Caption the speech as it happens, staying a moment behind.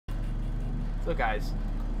So guys,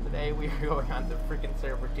 today we are going on to freaking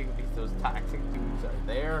server 2 because those toxic dudes are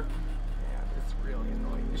there. And it's really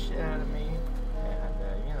annoying the shit out of me.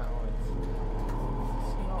 And, you know,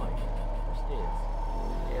 it's annoying. Just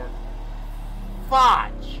is. Yeah.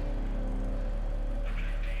 Fudge!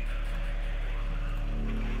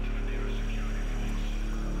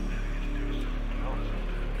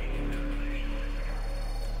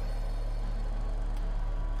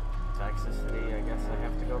 Toxicity, I guess I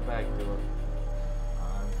have to go back to it.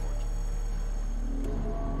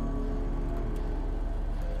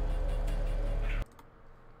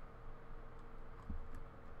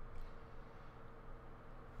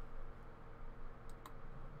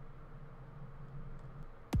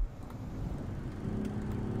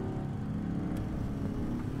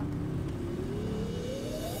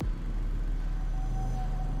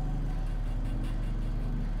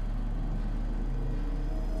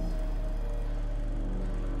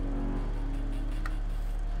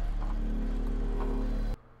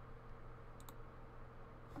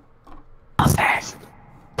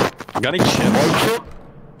 Got any chips?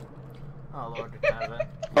 Oh Lord, have it.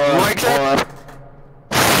 Mic check.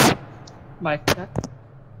 Mic check.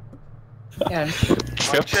 Yeah.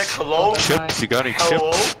 Chips? Check. Hello. Chips? You got any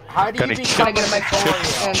Hello. chips? How do Got you any become Can I get a mic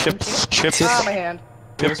Victorian? Chips? Chips? Ah, my hand.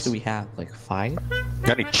 Chips do we have? Like 5?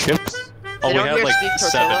 Got any chips? Oh, They we don't had hear like Steve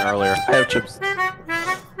 7 Tortilla? earlier. I have chips.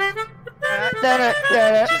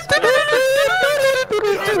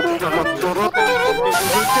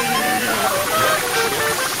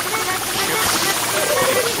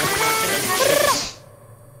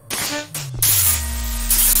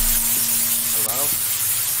 Hello?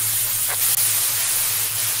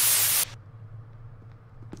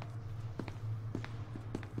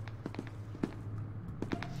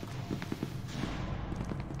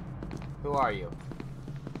 Who are you?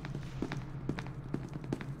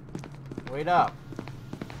 Wait up.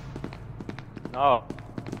 No,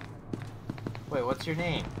 Wait, what's your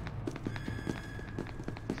name?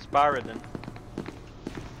 Spyridon.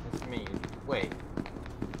 It's me. Wait.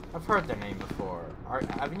 I've heard their name before.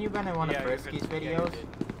 Haven't you been in one of Frisky's videos?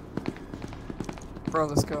 Bro,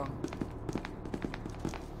 let's go.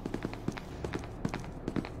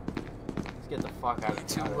 Let's get the fuck out of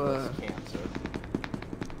this cancer.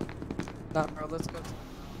 Nah, bro, let's go.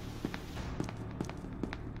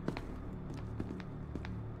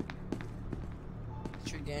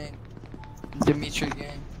 Dimitri gang. Dimitri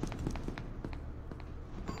gang.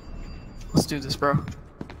 Let's do this, bro.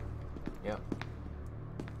 Yep.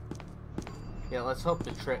 Yeah, let's hope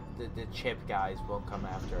the chip guys won't come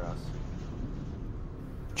after us.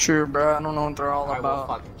 True, bro. I don't know what they're all I will about.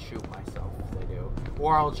 fucking shoot myself if they do.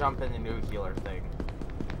 Or I'll jump in the nuclear thing.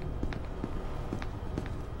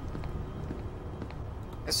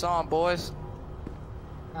 It's on, boys.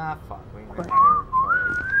 Ah, fuck. We can hire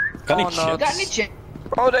Corey. Got any Oh, no, chips? got any chips?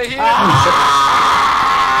 Oh, they here.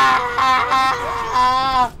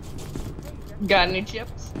 Got any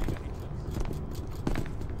chips?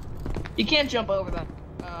 You can't jump over that.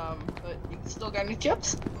 But you still got any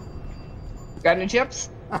chips? Got any chips?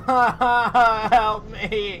 Help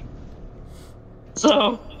me!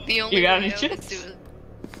 So, The only you got way any out is chips? to it.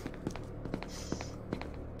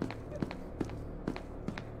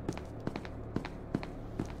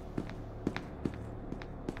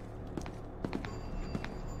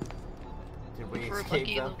 Did we If we're escape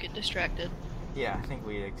lucky, them? they'll get distracted. Yeah, I think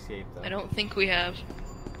we escaped them. I don't think we have.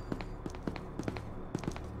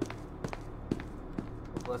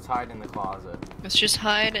 Let's hide in the closet. Let's just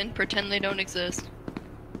hide and pretend they don't exist.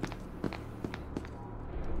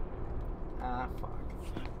 Ah, fuck.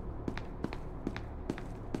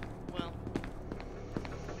 Well,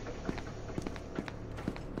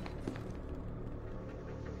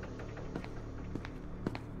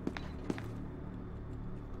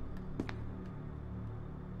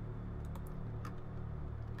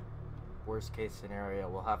 Worst case scenario,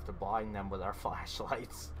 we'll have to blind them with our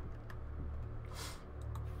flashlights.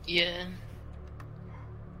 yeah.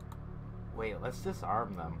 Wait, let's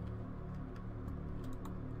disarm them.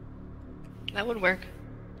 That would work.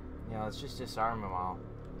 Yeah, let's just disarm them all.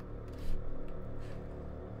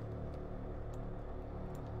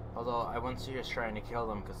 Although, I wouldn't suggest trying to kill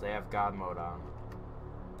them because they have God mode on.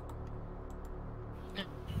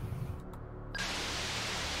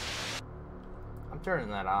 I'm turning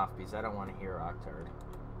that off because I don't want to hear Octard.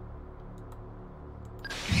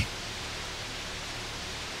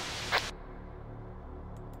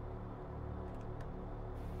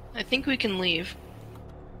 I think we can leave.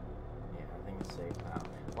 Yeah, I think it's safe now.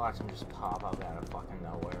 Watch him just pop up out of fucking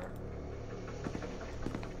nowhere.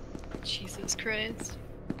 Jesus Christ.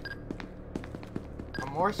 Come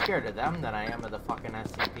I'm more scared of them than I am of the fucking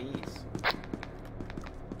SCPs.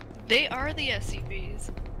 They are the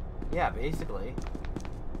SCPs. Yeah, basically.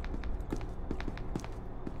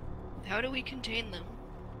 How do we contain them?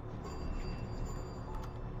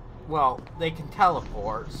 Well, they can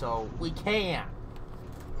teleport, so we can.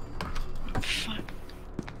 Fuck.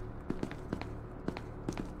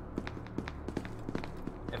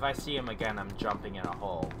 If I see him again, I'm jumping in a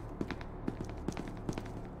hole.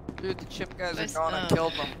 Dude, the chip guys Nice. are gone. I Oh.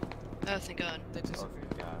 killed them. Oh, thank God. They Oh, disappeared.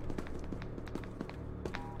 thank God.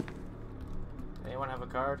 Anyone have a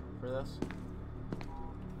card for this?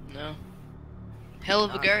 No. Hell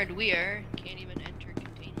of a Nah. guard we are. Can't even enter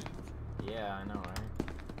containment. Yeah, I know, right?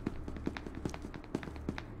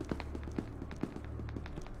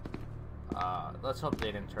 Let's hope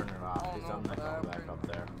they didn't turn it off, Oh, because no, I'm not but going back up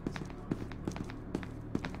there.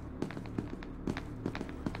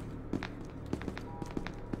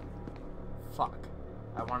 Fuck.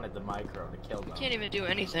 I wanted the micro to kill them. We can't even do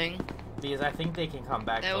anything. Because I think they can come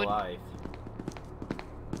back That to would- life.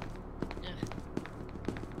 Yeah.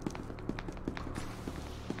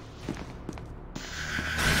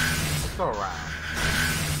 Let's go around.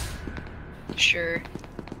 Sure.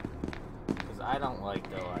 Because I don't like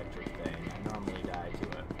the electric thing. I normally die to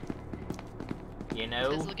it. You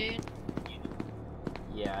know? Tesla gate?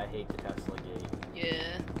 Yeah, I hate the Tesla gate.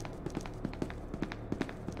 Yeah.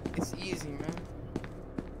 It's easy, man.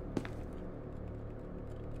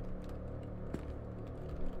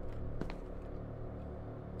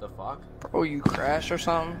 The fuck? Bro, you crash or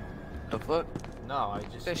something? The fuck? No, I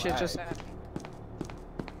just. That shit just lagged. happened.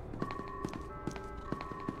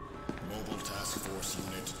 Mobile Task Force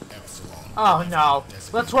Unit Epsilon. Oh no!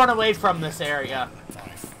 Let's run away from this area. 5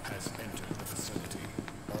 has entered the facility.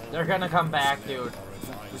 All They're gonna come back, dude. are We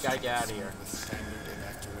advised gotta to get out of here. proceed with standard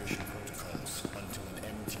evacuation protocols until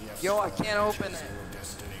an MTF Yo, I squad can't open reaches it. your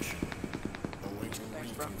destination. Awaiting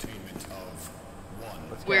Thanks, bro. recontainment of 1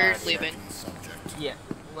 Let's get We're out of here. leaving. subject. Yeah,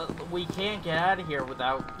 we can't get out of here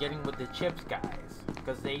without getting with the chips guys.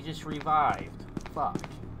 Because they just revived. Fuck.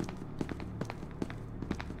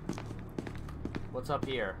 What's up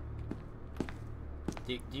here?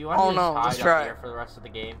 Do you want Oh, to no, just let's hide try up here it. for the rest of the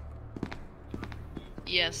game?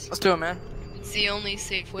 Yes. Let's do it, man. It's the only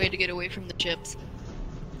safe way to get away from the chips.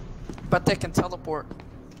 But they can teleport.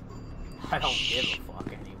 I don't give a fuck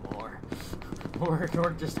anymore.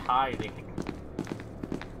 We're just hiding.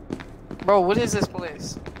 Bro, what is this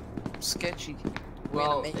place? Sketchy.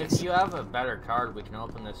 Well, Wait a if you have a better card, we can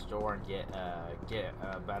open this door and get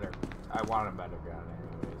a better. I want a better gun,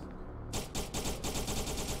 anyways.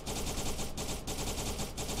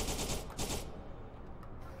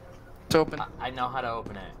 It's open. I know how to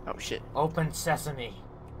open it. Oh shit. Open sesame.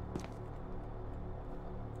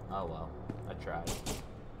 Oh well, I tried.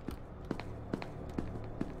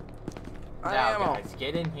 Now, ammo. guys,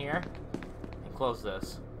 get in here and close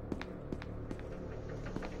this.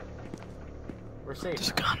 We're safe. There's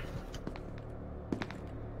a now. gun.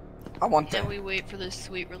 I want Then that. we wait for the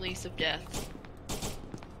sweet release of death.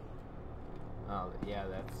 Oh yeah,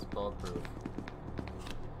 that's bulletproof.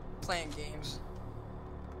 Playing games.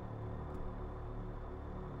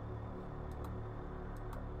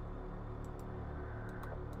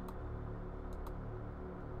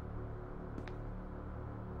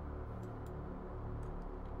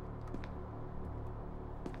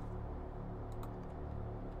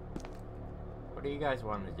 What do you guys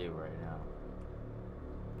want to do right now?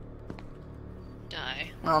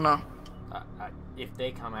 Die. I don't know. If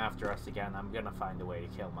they come after us again, I'm gonna find a way to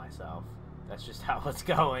kill myself. That's just how it's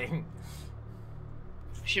going.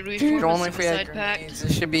 Should we Dude, form only a if we had suicide pact? grenades.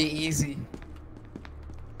 This should be easy.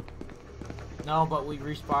 No, but we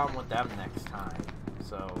respawn with them next time.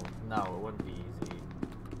 So, no, it wouldn't be easy.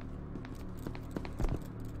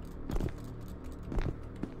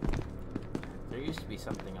 There used to be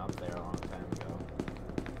something up there a long time ago.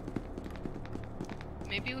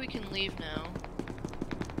 Maybe we can leave now.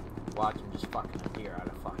 Watch him just fucking appear out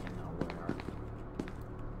of fucking nowhere.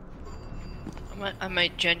 I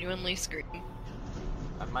might genuinely scream.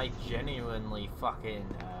 I might genuinely fucking,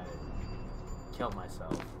 kill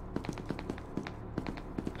myself.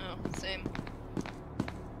 Oh, same.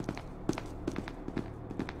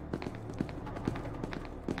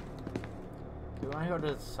 Do you want to go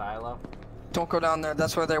to the silo? Don't go down there.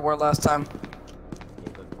 That's where they were last time.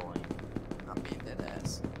 Yeah, good point. I'm being dead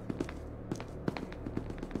ass.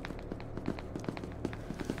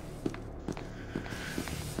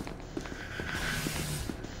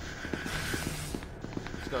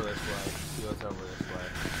 Let's go this way. See what's over this way.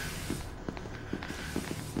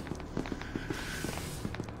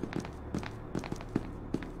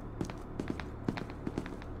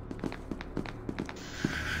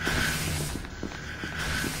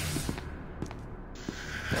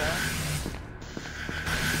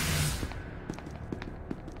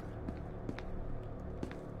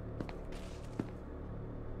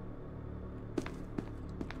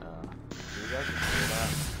 guys can hear that.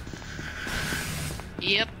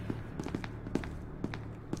 Yep.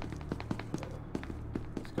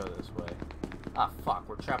 Let's go this way. Ah, fuck,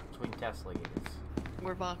 we're trapped between Tesla gates.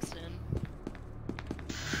 We're boxed in.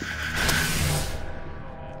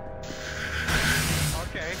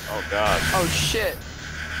 Okay. Oh god. Oh shit.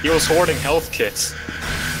 He was hoarding health kits.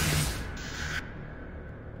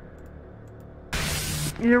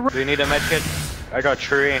 Do you need a med kit? I got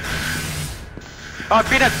tree. Oh,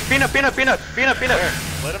 peanut!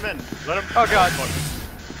 Let him in. Let him. Oh god.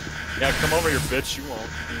 Yeah, come over here, bitch. You won't.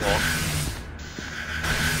 You won't.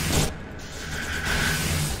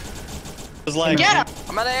 His leg. Get him!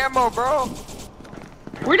 I'm out of ammo, bro.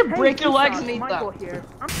 We're to break your legs and eat them.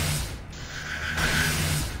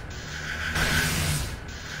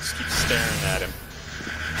 Just keep staring at him.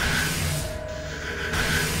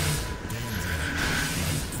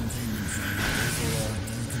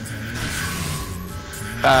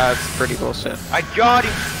 That's pretty bullshit. I got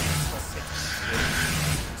him!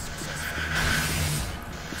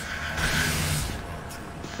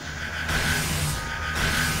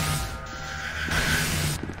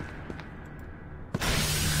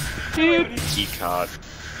 Key card.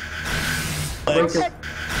 Legs.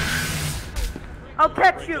 I'll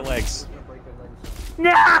catch Your you. legs.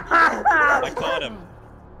 No! I caught him.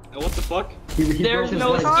 What the fuck? There's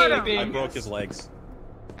no I escaping. broke his legs.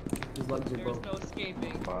 His legs are There's no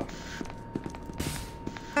escaping.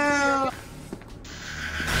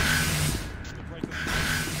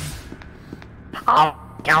 Oh,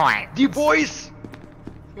 going. D-boys!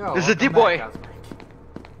 Yo, This is a welcome D-boy. back, Cosmic.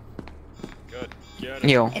 Good. Get him.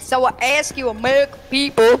 Yo. And so I ask you, American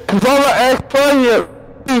people, cause I ask for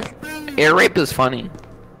you. Air rape is funny.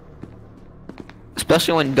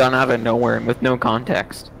 Especially when done out of nowhere and with no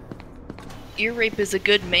context. Ear rape is a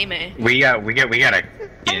good meme. We gotta get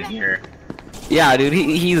in here. Yeah, dude,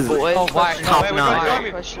 he's Oh, why? top wait,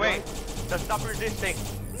 notch. wait. Stop resisting.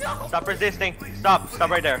 Stop resisting. Stop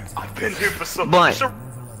right there. I've been here for so But long.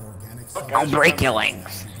 I'll break your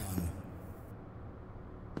legs.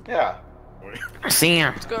 Yeah. See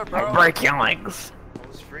ya. Good, bro. I'll break your legs.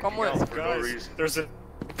 Come with. Guys, there's a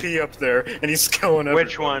P up there, and he's going up.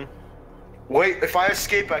 Which one? Wait, if I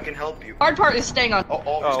escape, I can help you. Hard part is staying on.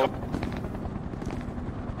 Oh.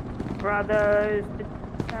 Brothers,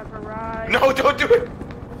 have arrived. No, don't do it!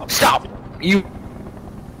 Stop! You.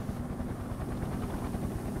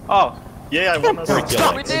 Oh. Yeah, I want to break your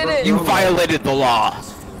We legs. did it. You violated the law.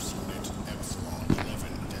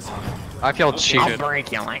 I feel I'll cheated.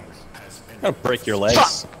 break your legs. I'll break your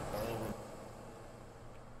legs.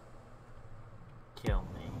 Kill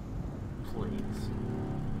me. Please.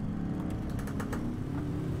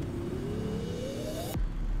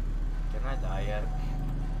 Can I die yet?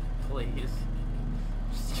 Please.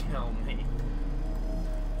 Just kill me.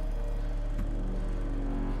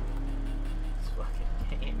 This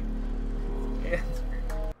fucking game. It's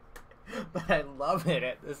but I love it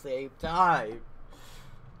at the same time.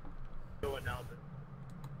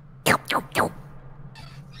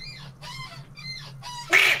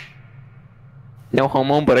 No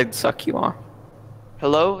homo, but I'd suck you off.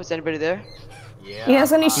 Hello, is anybody there? Yeah. He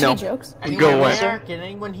has any uh, shitty jokes? anyone Go away. there? Can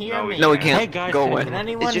anyone hear me? No, we can't. Go away. Can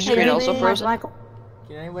anyone Is your hear screen me? also frozen? Can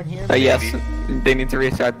anyone hear me? Yes, they need to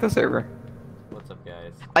restart the server. What's up,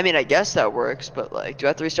 guys? I mean, I guess that works, but like, do I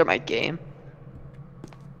have to restart my game?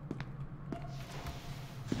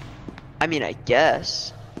 I mean, I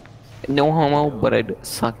guess. No homo, but I'd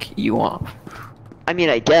suck you off. I mean,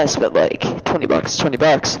 I guess, but like, $20,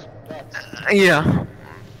 $20. Yeah.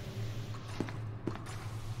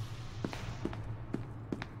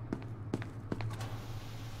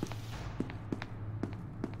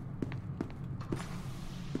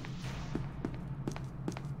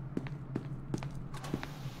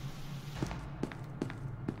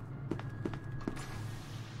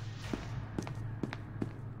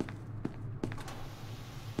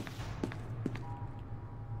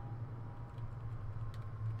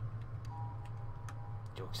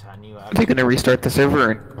 Joke's on you. They're gonna restart the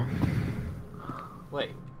server.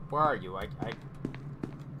 Wait, where are you?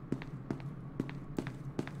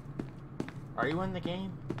 Are you in the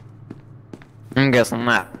game? I'm guessing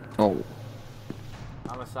not. Oh.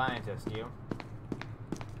 I'm a scientist, you?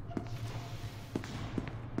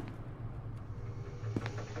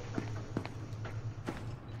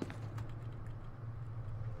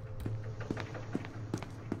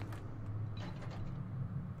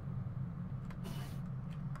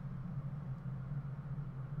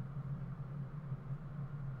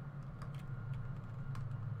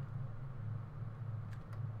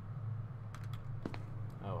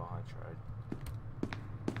 Oh, well, I tried.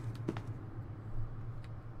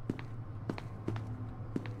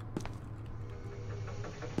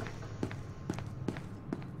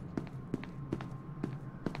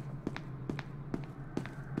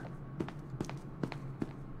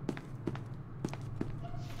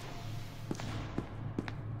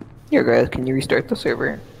 Here guys, can you restart the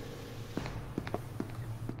server?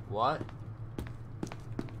 What?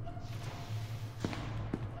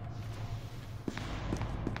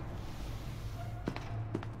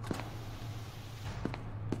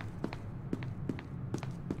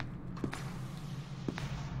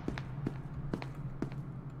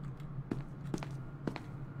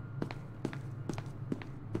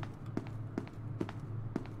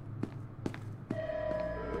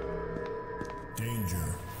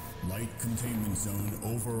 Danger. Light containment zone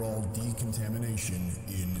overall decontamination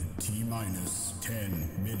in T-minus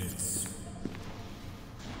 10 minutes.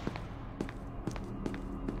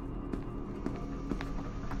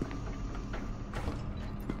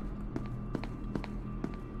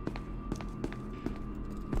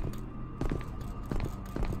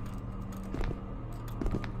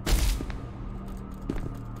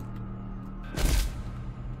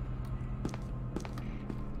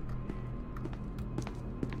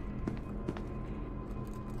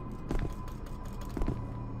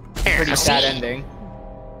 Pretty sad ending.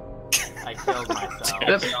 I killed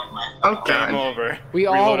myself. Game over. We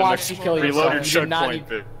all Reload watched you kill Reload yourself. your You did not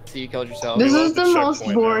checkpoint, even bitch. see you killed yourself. This Reload is the the most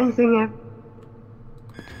checkpoint boring now. thing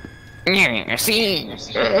Yeah, see?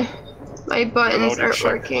 ever. My buttons Reload your aren't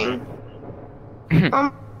working.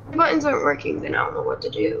 My buttons aren't working, then I don't know what to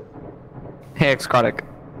do. Hey, Excotic.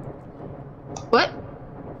 What?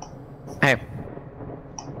 Hey.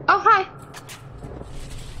 Oh, hi.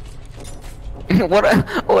 what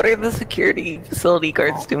are the security facility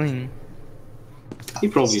guards doing?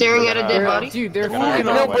 Staring at a dead body? Dude, they're Gonna fucking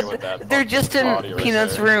get No, away but with that they're just in body right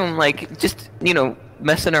Peanut's there. room, like, just, you know,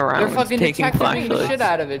 messing around, They're fucking taking detecting the flashlights. shit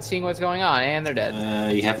out of it, seeing what's going on, and they're dead.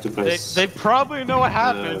 You have to press. They probably know what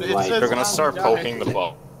happened. It like- says They're gonna start how poking the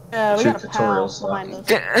ball. Yeah, we got a pal tutorials, behind us.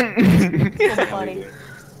 Little buddy.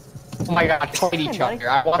 Oh my god, fight each other.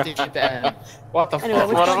 I want this shit to end. What the Anyway, fuck?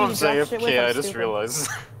 which One of one them's do you drop shit with? AFK, I I'm just stupid. realized.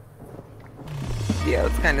 Yeah,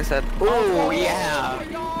 it's kind of sad. Oh,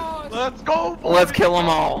 yeah! Let's go! boys! Let's kill them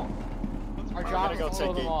all. Our I'm job gonna is go to take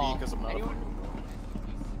kill them gate B all. because I'm not a Anyone?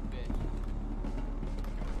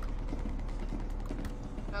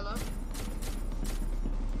 Hello?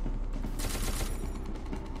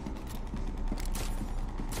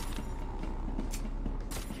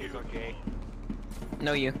 He's okay.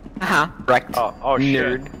 No, you. Haha. Wrecked. Oh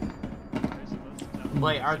shit. Nerd.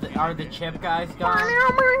 Wait, are the chip guys gone?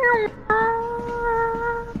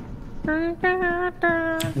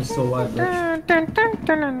 It's still live, bitch.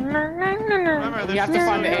 Remember, We have to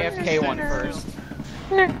find the AFK one first.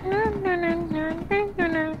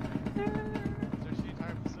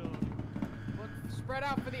 Look, spread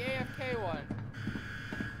out for the AFK one.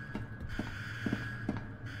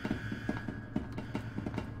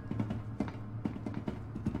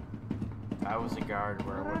 If I was a guard,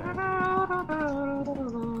 where would I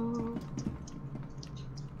be?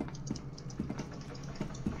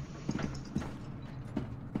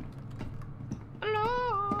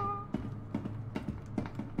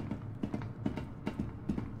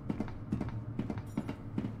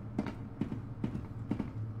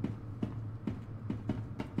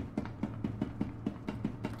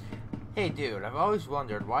 Hey dude, I've always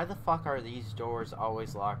wondered why the fuck are these doors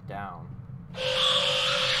always locked down?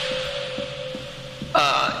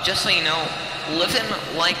 Just so you know, living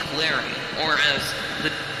like Larry, or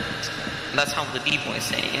that's how the D-boys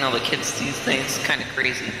say it. You know, the kids these days, kind of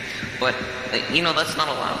crazy. But, you know, that's not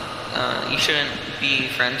allowed. You shouldn't be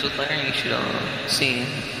friends with Larry, you should, see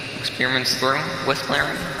experiments through with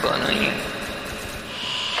Larry, but,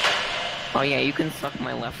 Oh yeah, you can suck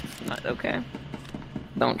my left nut, okay?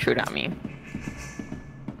 Don't shoot at me.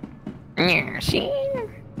 Yeah, see?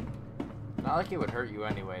 Not like it would hurt you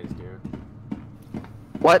anyways, dude.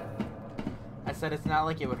 What? I said it's not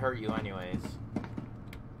like it would hurt you anyways.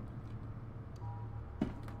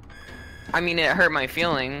 I mean, it hurt my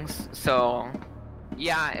feelings, so...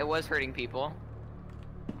 Yeah, it was hurting people.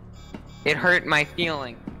 It hurt my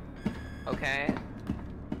feeling. Okay?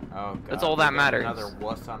 Oh god. That's all that we got matters. Another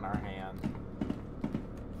wuss on our hands.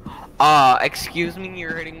 Excuse me,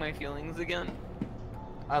 you're hurting my feelings again?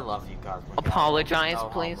 I love you, Cosmo. Apologize, No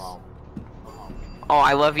please. homo. Oh,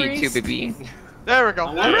 I love you too, baby. There we go.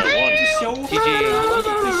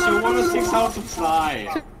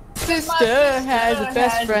 GG. Sister has a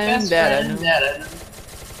best friend that I know.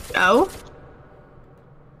 Oh?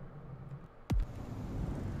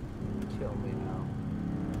 Kill me now.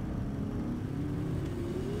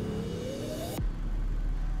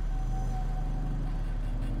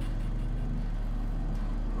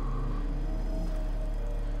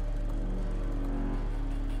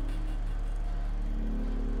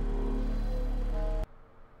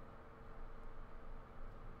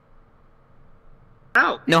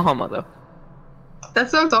 No homo though. That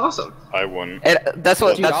sounds awesome. I wouldn't. That's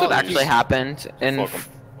what Dude, that's what I'll actually use- happened in Fuck 'em.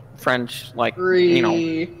 French, like you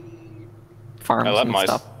know, farms I let and my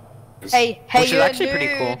stuff. Hey, Which is you're actually a pretty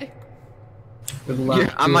cool. nude. Good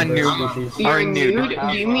luck. I'm a to the noob. species. You're a nude. nude?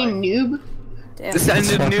 Do you mean noob?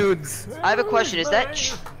 Descended nudes. I have a question. Is that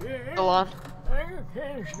still on?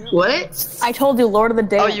 What? I told you, Lord of the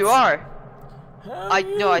Dance. Oh, you are. I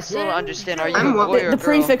still don't understand. Are you I'm a boy or a The girl?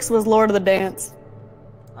 prefix was Lord of the Dance.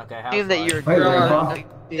 Okay, I assume that you're a Hi, girl. Grandpa.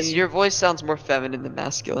 Yes, your voice sounds more feminine than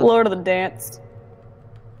masculine. Lord of the Dance.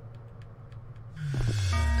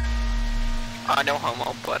 No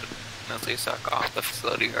homo, but mostly suck off the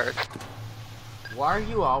facility guard. Why are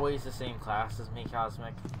you always the same class as me,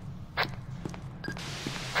 Cosmic?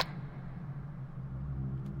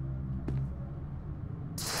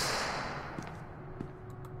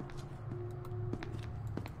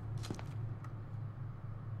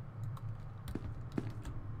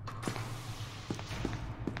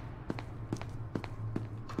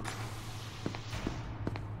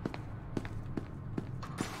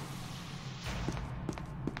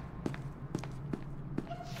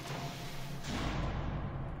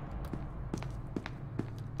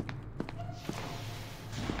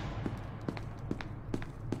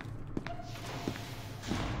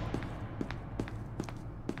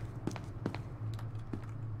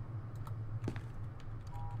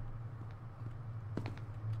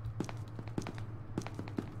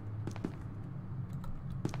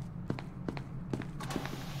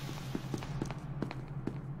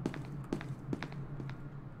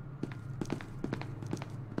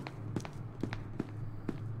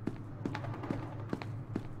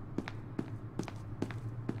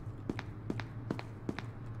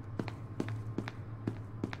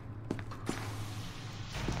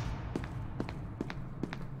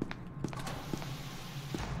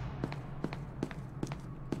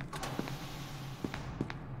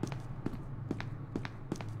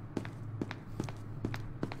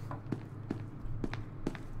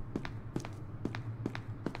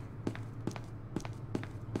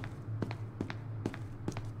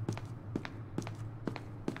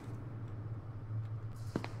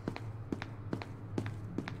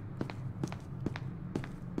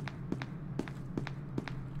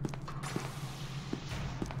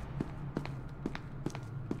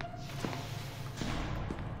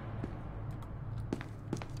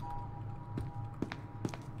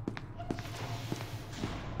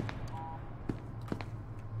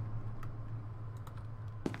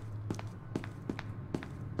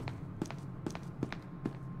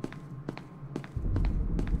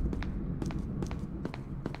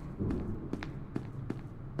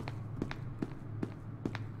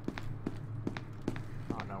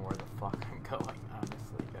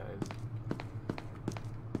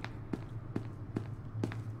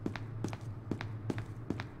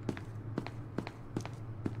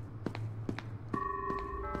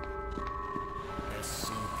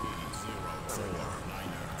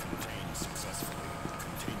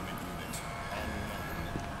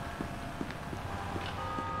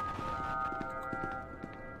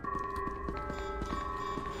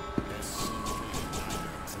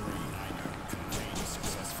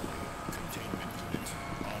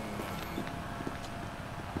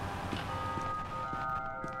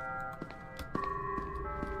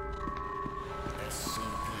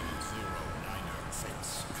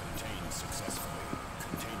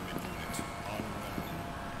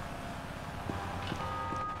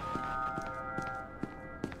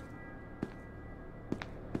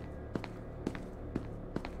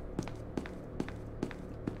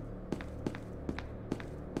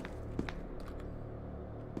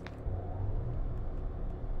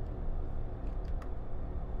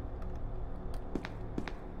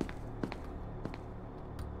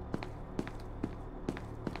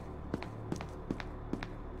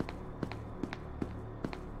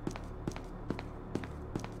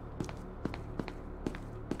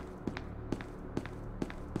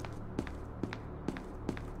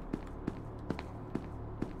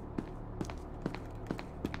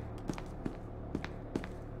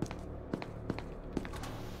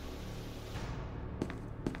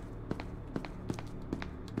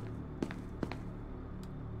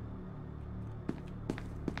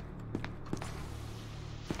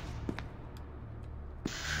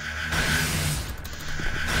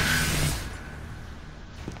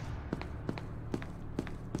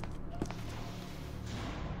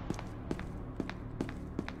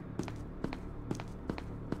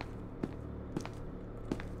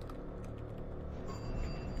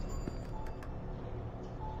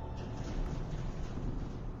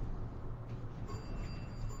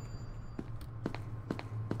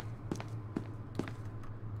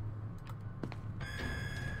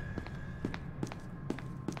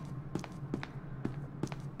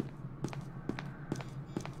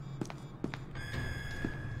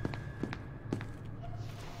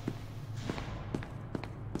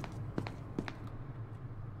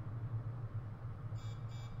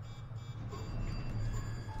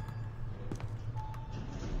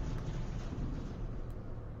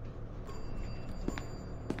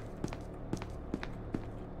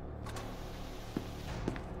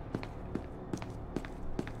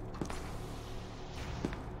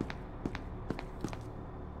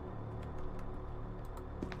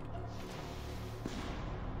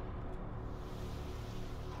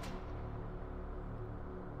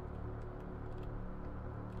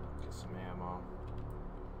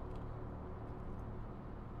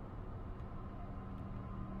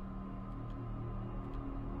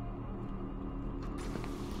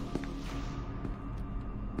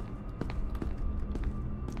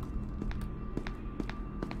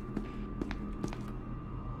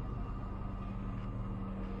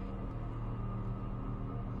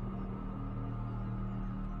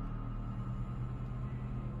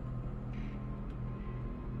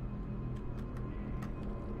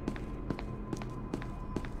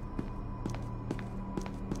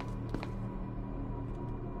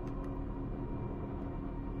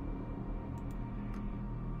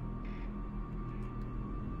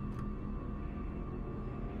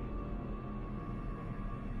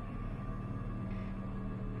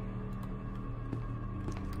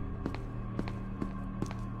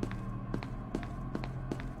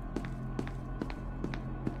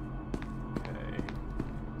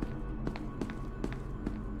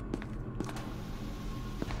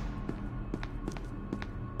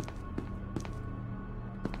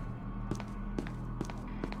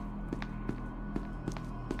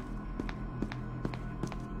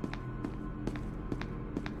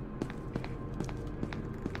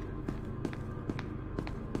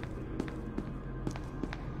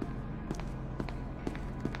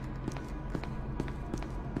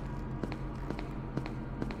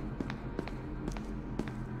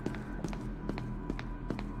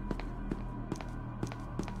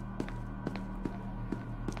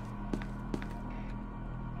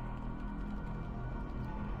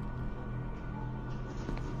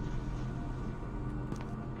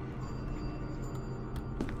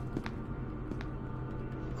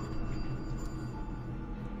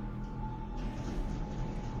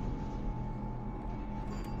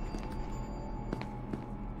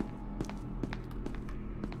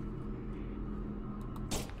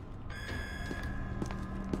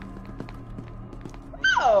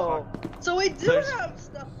 Oh, so we do have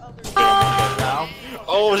stuff other than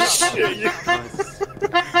Oh shit!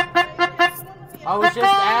 I was just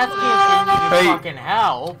asking if you needed fucking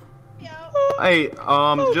help. Hey,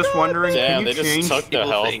 just wondering, Damn, can you they just change? took the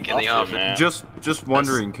help off you, man. Just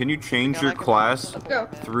wondering, can you change your class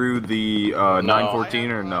through the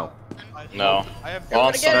 914 or no? No. Well,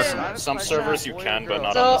 on some servers you can, but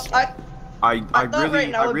not on this one. I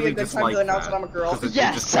right really dislike that. I'm a girl.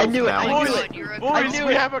 Yes, I knew it. Boys,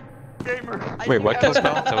 we have a gamer. Wait, what kills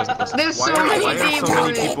Mel? That wasn't close. There's so Why many are so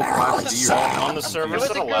many people class D? On the servers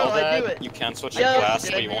that allow that, you can switch your class,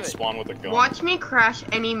 but you won't spawn with a gun. Watch me crash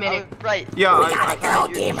any minute. Right. Yeah, I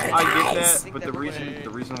get that, but the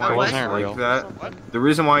reason why I dislike that, the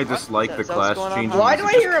reason why I dislike the class changes. Why do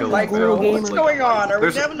I hear a micro? What's like, going on? Are we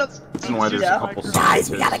there's having enough? reason why there's a couple Guys,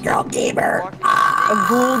 we got a girl gamer. A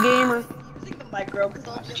ghoul gamer. Using the micro.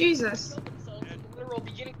 Jesus.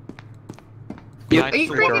 Are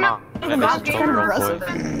you freaking out? That's kind of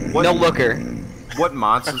impressive. What, No looker. What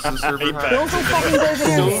mods does the server have? Don't go fucking David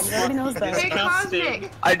Abrams. Everybody knows Hey, that.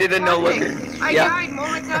 Cosmic. I didn't know looker. I died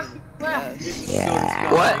moments after you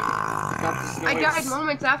left. What? I died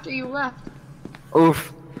moments after you left.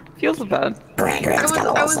 Oof. Feels bad. I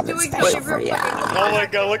was doing the group. Oh my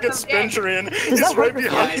god, look at Spenturian. He's right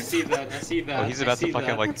behind. I see that. Oh, he's about to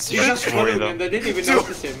fucking like destroy them. I didn't even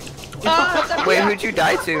notice him. Wait, who'd you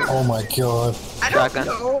die to? Oh my god. I don't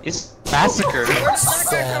know. It's massacre.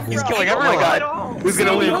 He's killing everyone. Oh my god. Who's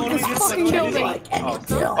gonna win? Oh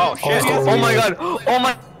shit. Oh my god. Oh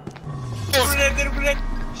my.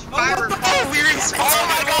 Oh, we're in spawn. Oh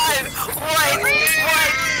my god.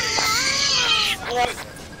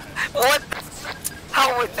 What? How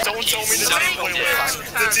would that? Don't tell me the D-boy lives.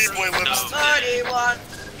 The D-boy lives.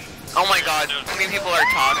 Oh my god. How many people are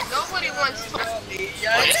talking? Nobody once told The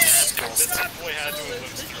D-boy had to have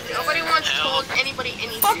lived. Nobody once told anybody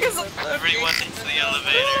anything. Everyone into the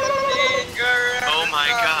elevator. Oh my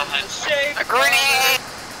god. A grenade!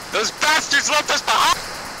 Those bastards left us behind!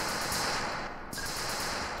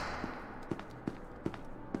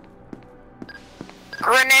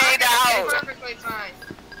 Grenade out! Perfectly fine.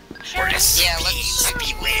 Yeah, let's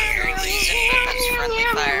beware. Friendly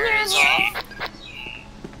fire is off.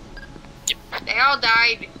 They all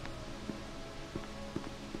died.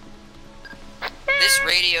 This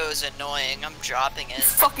radio is annoying. I'm dropping it.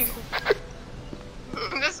 Fucking.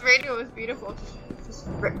 This radio is beautiful. It's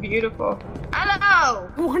beautiful. Hello!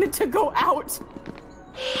 I wanted to go out.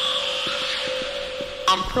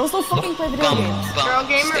 Girls don't fucking play video games. Girl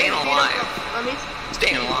gamer Staying is alive. beautiful. Let me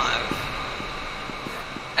Staying alive.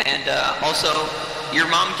 And also, your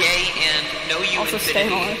mom gay and know you Also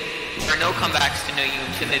staying infinity. alive. Or no comebacks to know you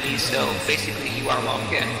infinity, so basically you are mom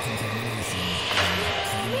gay.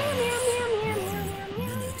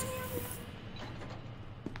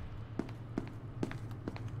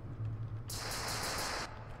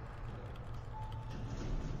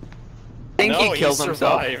 think he killed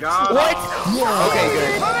himself. What? Okay,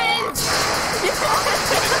 good.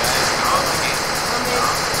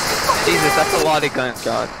 Jesus, that's a lot of guns,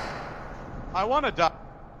 God. I want to die.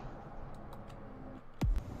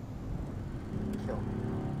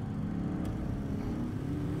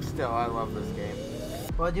 Still, I love this game.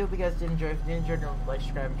 Well, I do hope you guys did enjoy. If you did enjoy, don't like,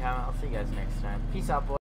 subscribe, and comment. I'll see you guys next time. Peace out, boys.